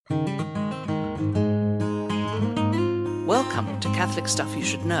Welcome to Catholic Stuff You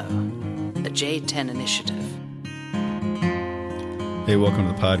Should Know, the J10 Initiative. Hey, welcome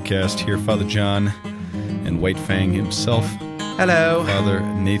to the podcast. Here, Father John and White Fang himself. Hello. Father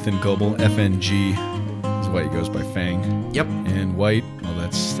Nathan Goebel, FNG, is why he goes by Fang. Yep. And White, well,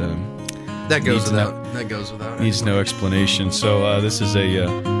 that's... that goes without. Needs no explanation. So this is a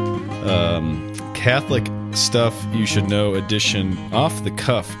Catholic Stuff You Should Know edition off the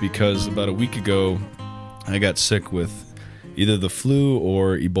cuff, because about a week ago I got sick with either the flu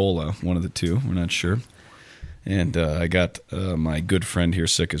or Ebola, one of the two, we're not sure. And I got my good friend here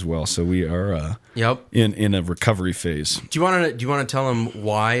sick as well, so we are in a recovery phase. Do you want to tell them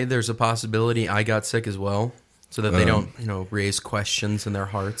why there's a possibility I got sick as well, so that they don't raise questions in their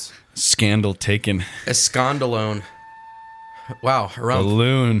hearts? Scandal taken. A scandalone. Wow,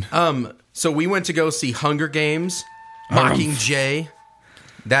 balloon. So we went to go see Hunger Games, Mockingjay.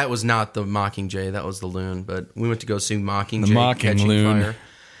 That was not the Mockingjay, that was the loon, but we went to go see Mockingjay. The Mocking Catching Loon. Fire.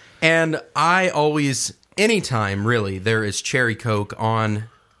 And I always, anytime really, there is cherry Coke on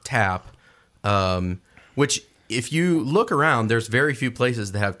tap, which if you look around, there's very few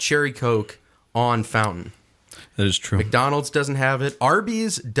places that have cherry Coke on fountain. That is true. McDonald's doesn't have it.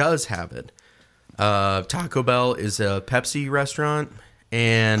 Arby's does have it. Taco Bell is a Pepsi restaurant,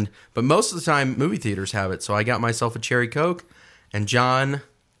 but most of the time movie theaters have it. So I got myself a cherry Coke, and John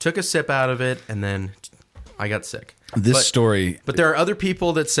took a sip out of it, and then I got sick. But there are other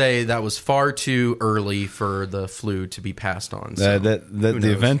people that say that was far too early for the flu to be passed on. So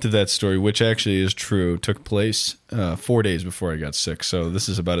the event of that story, which actually is true, took place 4 days before I got sick. So this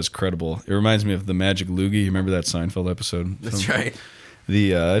is about as credible. It reminds me of the Magic Loogie. You remember that Seinfeld episode? That's right.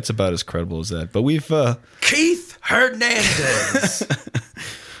 It's about as credible as that. But we've Keith Hernandez.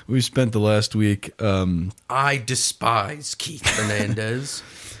 We spent the last week. I despise Keith Hernandez.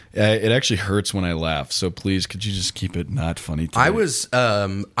 It actually hurts when I laugh, so please, could you just keep it not funny today? I used a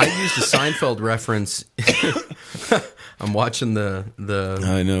Seinfeld reference. I'm watching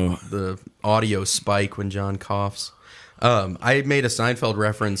the audio spike when John coughs. I made a Seinfeld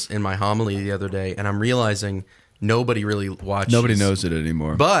reference in my homily the other day, and I'm realizing nobody really watches. Nobody knows it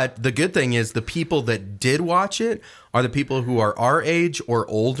anymore. But the good thing is the people that did watch it are the people who are our age or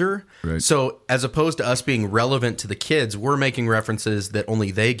older. Right. So as opposed to us being relevant to the kids, we're making references that only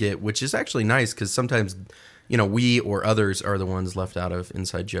they get, which is actually nice because sometimes, we or others are the ones left out of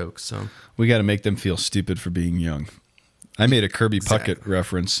inside jokes. So we got to make them feel stupid for being young. I made a Kirby Puckett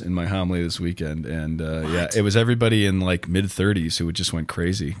reference in my homily this weekend, and it was everybody in like mid-30s who just went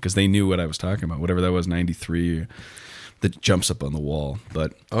crazy because they knew what I was talking about, whatever that was, 93, that jumps up on the wall.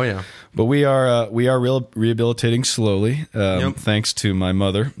 But we are rehabilitating slowly, thanks to my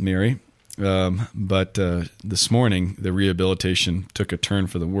mother, Mary. But this morning, the rehabilitation took a turn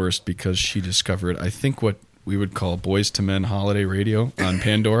for the worst because she discovered, I think, what we would call Boys to Men holiday radio on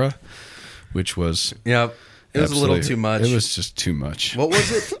Pandora, which was... Yep. It was a little too much. It was just too much. What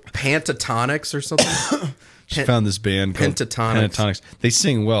was it? Pentatonics or something? She found this band called Pentatonics. They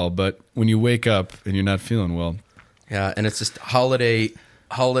sing well, but when you wake up and you're not feeling well. Yeah, and it's just holiday,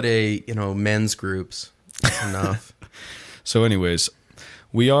 men's groups. That's enough. So anyways,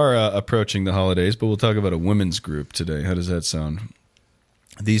 we are approaching the holidays, but we'll talk about a women's group today. How does that sound?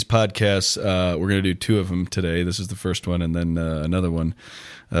 These podcasts, we're going to do two of them today. This is the first one, and then another one,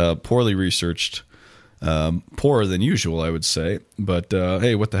 poorly researched. Poorer than usual, I would say. But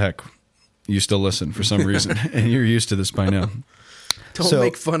hey, what the heck? You still listen for some reason, and you're used to this by now. Don't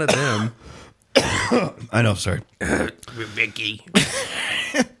make fun of them. I know, sorry. Vicky.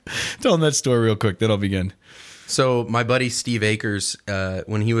 Tell them that story real quick, then I'll begin. So my buddy Steve Akers,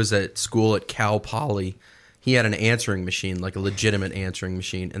 when he was at school at Cal Poly, he had an answering machine, like a legitimate answering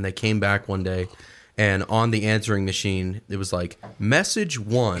machine, and they came back one day, and on the answering machine, it was like, message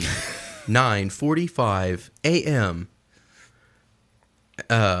 1... 9:45 a.m.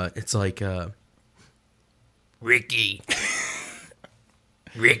 It's like Ricky,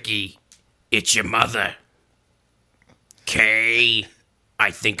 it's your mother. Kay, I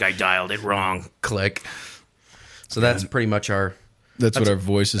think I dialed it wrong. Click. So that's pretty much our. That's what our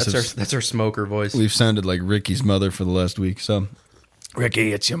voices. That's our smoker voice. We've sounded like Ricky's mother for the last week. So,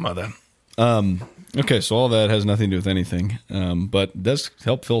 Ricky, it's your mother. Okay, so all that has nothing to do with anything, but does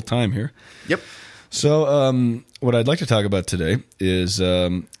help fill time here. Yep. So what I'd like to talk about today is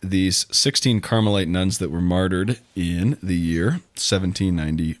these 16 Carmelite nuns that were martyred in the year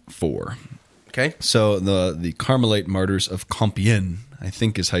 1794. Okay. So the Carmelite martyrs of Compiègne, I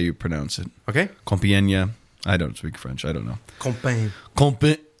think is how you pronounce it. Okay. Compiègne. I don't speak French. I don't know.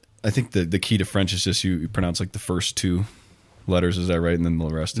 Compiègne. I think the key to French is just you pronounce like the first two letters, is that right? And then the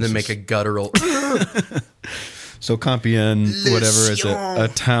rest. And then make a guttural. So Compiègne, whatever, is a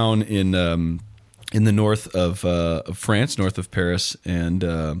town in the north of France, north of Paris, and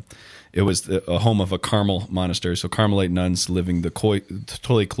it was a home of a Carmel monastery. So Carmelite nuns living the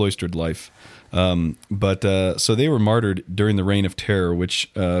totally cloistered life. So they were martyred during the Reign of Terror,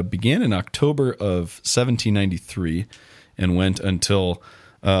 which began in October of 1793 and went until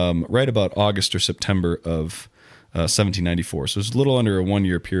right about August or September of 1794. So it was a little under a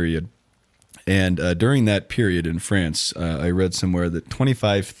 1-year period. And during that period in France, I read somewhere that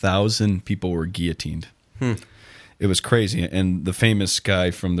 25,000 people were guillotined. It was crazy. And the famous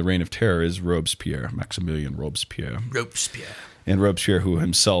guy from the Reign of Terror is Robespierre, Maximilien Robespierre. And Robespierre, who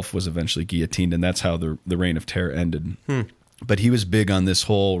himself was eventually guillotined, and that's how the Reign of Terror ended. But he was big on this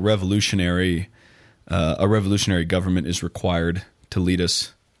whole revolutionary, a revolutionary government is required to lead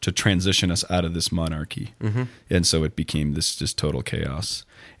us, to transition us out of this monarchy. And so it became this just total chaos.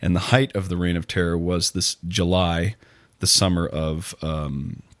 And the height of the Reign of Terror was this July, the summer of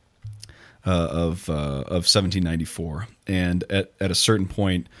 1794. And at a certain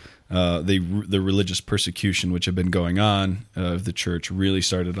point, the religious persecution which had been going on of the church really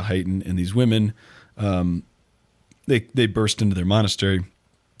started to heighten, and these women, they burst into their monastery,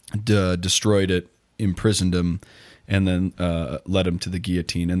 destroyed it, imprisoned them, and then led them to the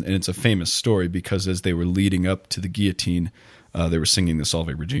guillotine. And it's a famous story because as they were leading up to the guillotine, they were singing the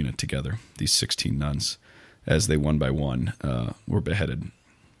Salve Regina together, these 16 nuns, as they one by one were beheaded.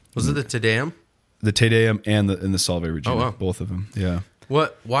 Was it the Te Deum? The Te Deum and the Salve Regina, wow. Both of them, yeah.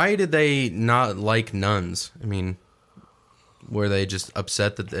 Why did they not like nuns? I mean, were they just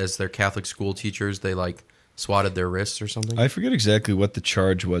upset that as their Catholic school teachers, they swatted their wrists or something? I forget exactly what the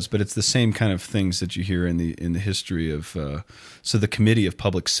charge was, but it's the same kind of things that you hear in the history of. So the Committee of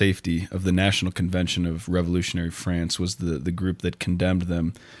Public Safety of the National Convention of Revolutionary France was the group that condemned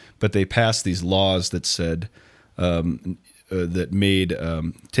them, but they passed these laws that said that made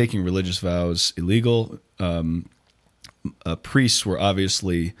taking religious vows illegal. Priests were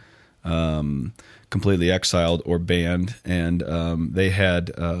obviously completely exiled or banned, and they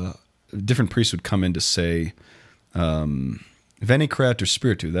had different priests would come in to say "Veni Creator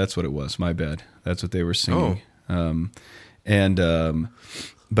Spiritu." That's what it was. My bad. That's what they were singing. But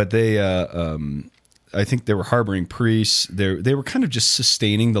they, I think they were harboring priests. They were kind of just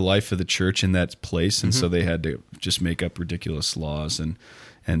sustaining the life of the church in that place, and so they had to just make up ridiculous laws and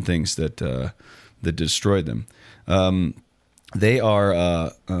things that destroyed them. They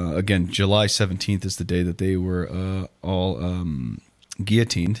are again, July 17th is the day that they were all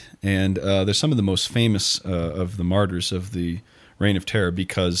guillotined, and they're some of the most famous of the martyrs of the Reign of Terror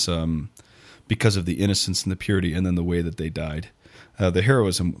because of the innocence and the purity, and then the way that they died, the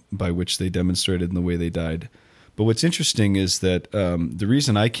heroism by which they demonstrated and the way they died. But what's interesting is that the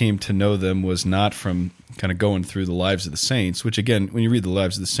reason I came to know them was not from kind of going through the lives of the saints, which again, when you read the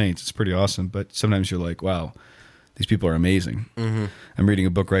lives of the saints, it's pretty awesome, but sometimes you're like, wow, these people are amazing. I'm reading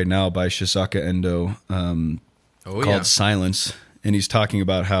a book right now by Shizuka Endo called Silence, and he's talking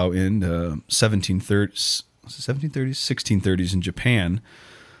about how in 1630s in Japan,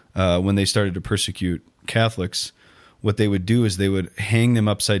 when they started to persecute Catholics, what they would do is they would hang them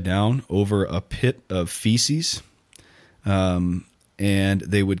upside down over a pit of feces, and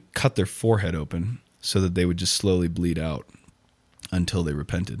they would cut their forehead open so that they would just slowly bleed out until they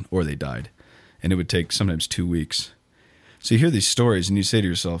repented or they died. And it would take sometimes 2 weeks. So you hear these stories and you say to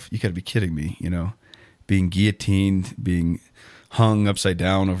yourself, you got to be kidding me, being guillotined, being hung upside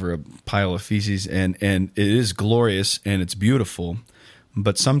down over a pile of feces, and it is glorious and it's beautiful,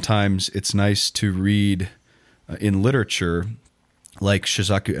 but sometimes it's nice to read in literature like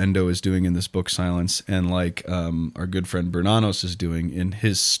Shizuku Endo is doing in this book Silence, and like our good friend Bernanos is doing in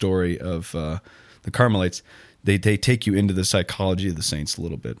his story of the Carmelites. They take you into the psychology of the saints a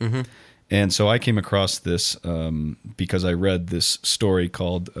little bit. And so I came across this because I read this story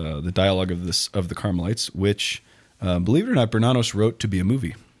called The Dialogue of the Carmelites, which, believe it or not, Bernanos wrote to be a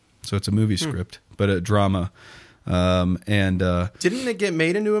movie. So it's a movie script, but a drama. Didn't it get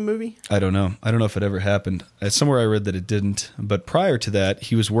made into a movie? I don't know. I don't know if it ever happened. Somewhere I read that it didn't. But prior to that,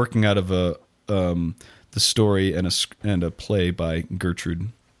 he was working out of the story and a play by Gertrude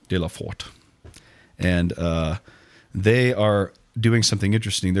de la Forte. And they are doing something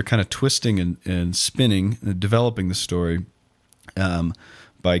interesting. They're kind of twisting and spinning, developing the story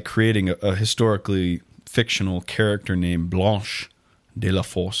by creating a historically fictional character named Blanche de la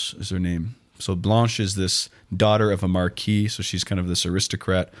Force is her name. So Blanche is this daughter of a marquis, so she's kind of this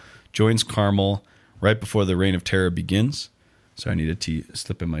aristocrat, joins Carmel right before the Reign of Terror begins. So I need to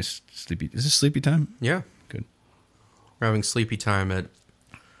slip in my sleepy... Is this sleepy time? Yeah. Good. We're having sleepy time at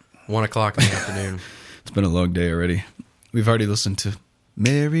 1 o'clock in the afternoon. It's been a long day already. We've already listened to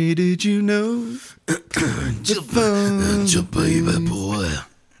Mary, Did You Know? Baby boy.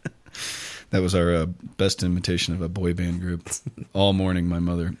 That was our best imitation of a boy band group. All morning, my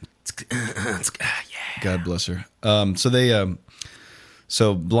mother. God bless her.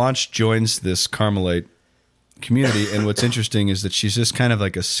 So Blanche joins this Carmelite community, and what's interesting is that she's just kind of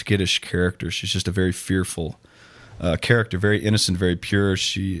like a skittish character. She's just a very fearful character, very innocent, very pure.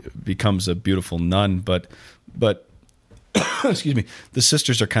 She becomes a beautiful nun, but excuse me, the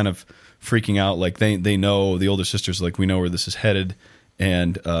sisters are kind of freaking out. Like they know, the older sisters, like, we know where this is headed,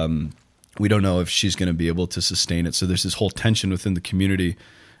 and we don't know if she's going to be able to sustain it. So there's this whole tension within the community.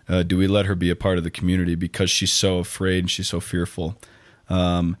 Do we let her be a part of the community because she's so afraid and she's so fearful?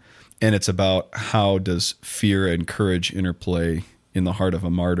 And it's about how does fear and courage interplay in the heart of a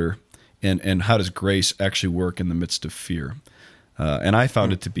martyr, and how does grace actually work in the midst of fear? And I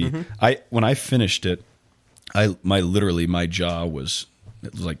found it to be, when I finished it, my jaw was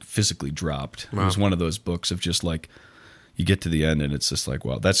like physically dropped. Wow. It was one of those books of just like, you get to the end and it's just like,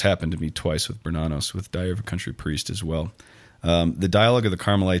 wow. That's happened to me twice with Bernanos, with Diary of a Country Priest as well. The Dialogue of the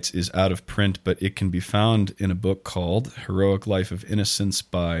Carmelites is out of print, but it can be found in a book called Heroic Life of Innocence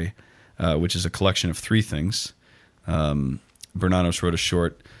by, which is a collection of 3 things. Bernanos wrote a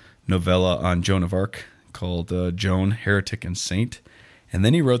short novella on Joan of Arc called Joan, Heretic and Saint. And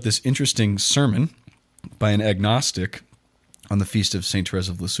then he wrote this interesting sermon by an agnostic on the feast of St. Therese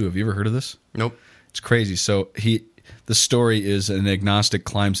of Lisieux. Have you ever heard of this? Nope. It's crazy. So the story is an agnostic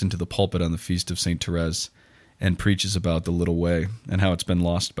climbs into the pulpit on the feast of St. Therese and preaches about the little way and how it's been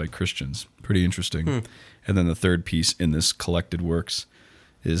lost by Christians. Pretty interesting. And then the third piece in this collected works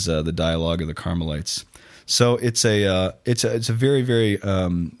is the Dialogue of the Carmelites. So it's a very, very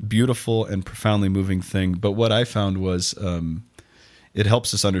beautiful and profoundly moving thing. But what I found was it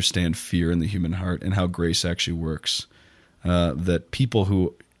helps us understand fear in the human heart and how grace actually works. That people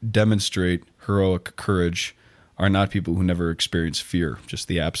who demonstrate heroic courage are not people who never experience fear, just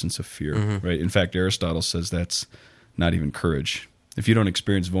the absence of fear, right? In fact, Aristotle says that's not even courage. If you don't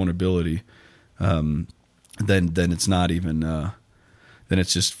experience vulnerability, then it's not even, then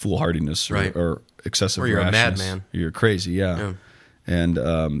it's just foolhardiness or excessive rashness. Or you're a madman. You're crazy, yeah. And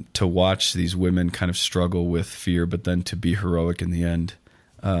to watch these women kind of struggle with fear, but then to be heroic in the end,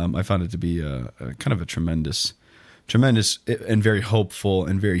 I found it to be a kind of a tremendous and very hopeful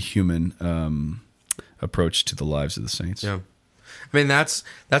and very human approach to the lives of the saints. Yeah, I mean that's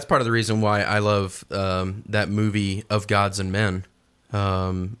part of the reason why I love that movie Of Gods and Men,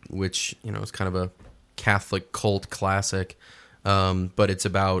 which is kind of a Catholic cult classic, but it's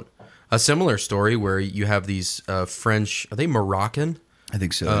about a similar story where you have these French, are they Moroccan? I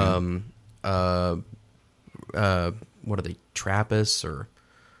think so. What are they, Trappists or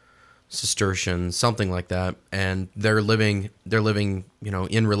Cistercians, something like that, and they're living,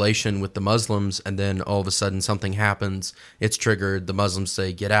 in relation with the Muslims, and then all of a sudden something happens, it's triggered, the Muslims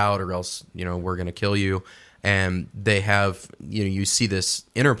say, get out, or else, we're going to kill you, and they have, you see this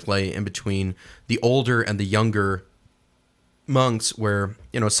interplay in between the older and the younger monks, where,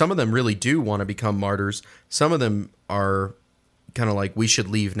 some of them really do want to become martyrs, some of them are kind of like, we should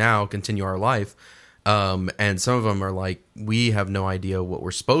leave now, continue our life, and some of them are like, we have no idea what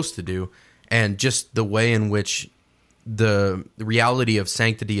we're supposed to do. And just the way in which the reality of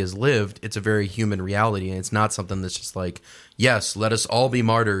sanctity is lived, it's a very human reality. And it's not something that's just like, yes, let us all be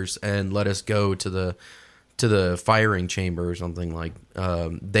martyrs and let us go to the firing chamber or something. Like,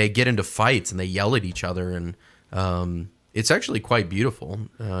 they get into fights and they yell at each other. And, it's actually quite beautiful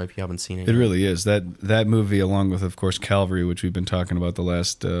if you haven't seen it. It really is. That movie, along with, of course, Calvary, which we've been talking about the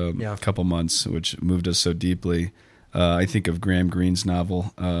last couple months, which moved us so deeply. I think of Graham Greene's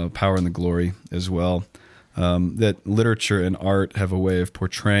novel, Power and the Glory, as well. That literature and art have a way of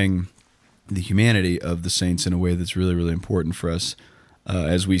portraying the humanity of the saints in a way that's really, really important for us.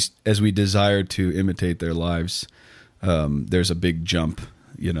 As we desire to imitate their lives, there's a big jump,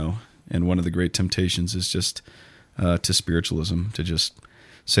 and one of the great temptations is just to spiritualism, to just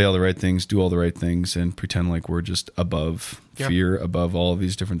say all the right things, do all the right things, and pretend like we're just above fear, above all of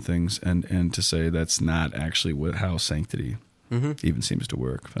these different things, and to say that's not actually how sanctity even seems to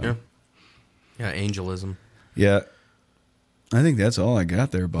work. So. Yeah, angelism. Yeah. I think that's all I got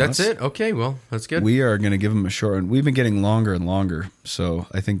there, boss. That's it? Okay, well, that's good. We are going to give them a short one. We've been getting longer and longer, so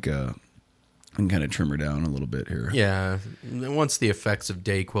I think I can kind of trim her down a little bit here. Yeah, once the effects of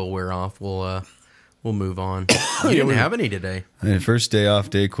Dayquil wear off, we'll move on. You didn't have any today. First day off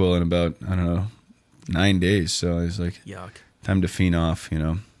Dayquil in about, 9 days. So I was like, yuck. Time to fiend off,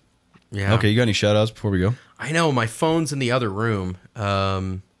 Yeah. Okay, you got any shout outs before we go? I know, my phone's in the other room.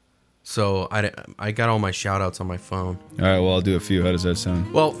 So I got all my shout outs on my phone. All right, well, I'll do a few. How does that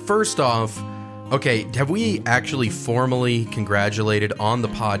sound? Well, first off, okay, have we actually formally congratulated on the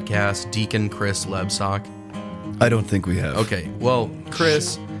podcast Deacon Chris Lebsock? I don't think we have. Okay, well,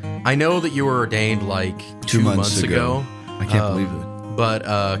 Chris, I know that you were ordained like 2 months ago. I can't believe it.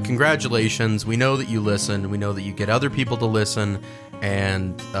 But congratulations. We know that you listen. We know that you get other people to listen.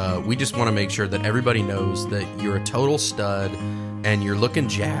 And we just want to make sure that everybody knows that you're a total stud and you're looking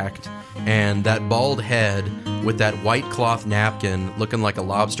jacked. And that bald head with that white cloth napkin looking like a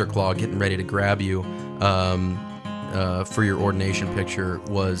lobster claw getting ready to grab you for your ordination picture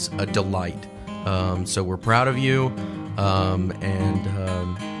was a delight. So we're proud of you.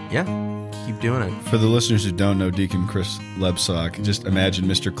 Yeah, keep doing it. For the listeners who don't know Deacon Chris Lebsock, just imagine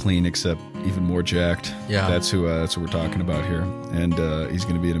Mr. Clean, except even more jacked. Yeah. That's what we're talking about here. And he's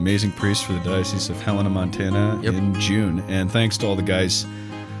going to be an amazing priest for the Diocese of Helena, Montana in June. And thanks to all the guys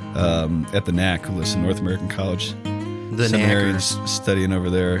at the NAC who listen, North American College. The seminarians studying over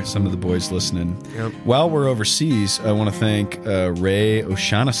there, some of the boys listening. Yep. While we're overseas, I want to thank Ray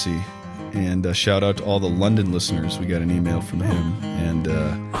O'Shaughnessy. And shout out to all the London listeners. We got an email from him. And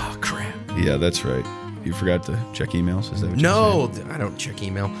oh, crap. Yeah, that's right. You forgot to check emails? Is that what No, I don't check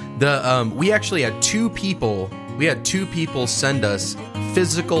email. We actually had two people. We had two people send us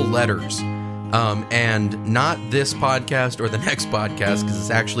physical letters, and not this podcast or the next podcast because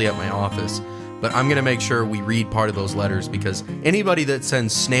it's actually at my office. But I'm gonna make sure we read part of those letters because anybody that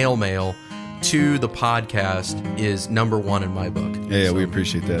sends snail mail to the podcast is number one in my book. Yeah, we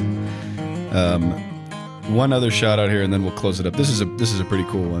appreciate that. One other shout out here, and then we'll close it up. This is a pretty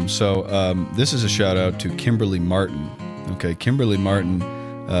cool one. So this is a shout out to Kimberly Martin. Okay, Kimberly Martin,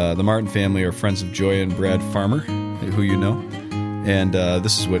 the Martin family are friends of Joy and Brad Farmer, who you know. And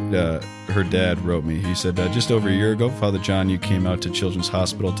this is what her dad wrote me. He said, just over a year ago, Father John, you came out to Children's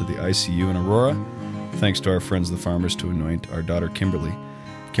Hospital to the ICU in Aurora. Thanks to our friends the farmers to anoint our daughter Kimberly.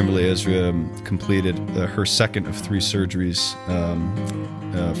 Kimberly Ezra completed her second of 3 surgeries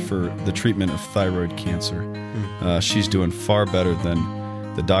for the treatment of thyroid cancer. She's doing far better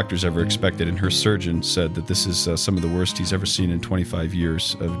than the doctors ever expected, and her surgeon said that this is some of the worst he's ever seen in 25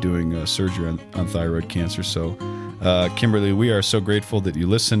 years of doing surgery on thyroid cancer. So, Kimberly, we are so grateful that you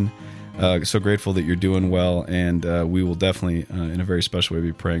listen, so grateful that you're doing well, and we will definitely, in a very special way,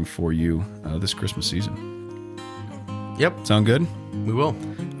 be praying for you this Christmas season. Yep. Sound good? We will.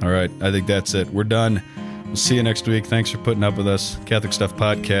 All right. I think that's it. We're done. We'll see you next week. Thanks for putting up with us. Catholic Stuff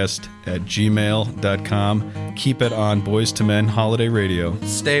Podcast at gmail.com. Keep it on Boys to Men Holiday Radio.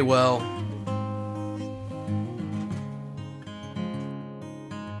 Stay well.